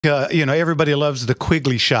everybody loves the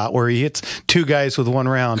Quigley shot where he hits two guys with one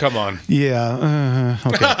round. Come on. Yeah.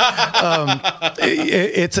 Okay.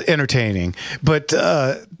 It's entertaining. But,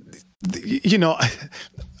 what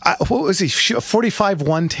was he? 45,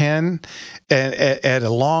 110 at a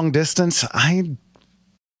long distance. I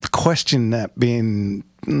question that being,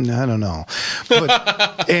 I don't know.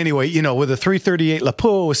 But anyway, with a 338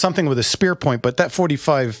 lapel was something with a spear point, but that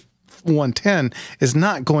 45, 110 is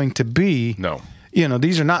not going to be. No.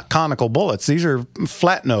 These are not conical bullets. These are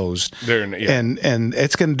flat nosed. And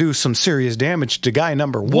it's going to do some serious damage to guy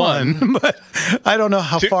number one. But I don't know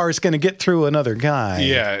how far it's going to get through another guy.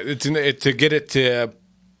 Yeah, to get it to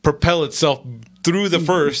propel itself through the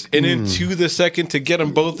first and into the second to get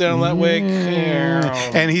them both down that way.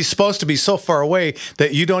 And he's supposed to be so far away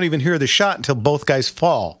that you don't even hear the shot until both guys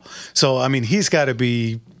fall. So, I mean, he's got to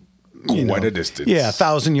be quite a distance. Yeah,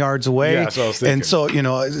 1,000 yards away. Yeah, that's what I was thinking. And so,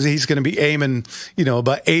 he's going to be aiming,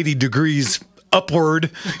 about 80 degrees upward.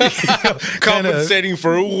 Compensating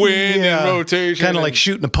for a wind and rotation. Kind of like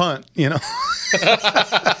shooting a punt,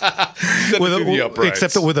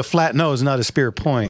 except with a flat nose, not a spear point.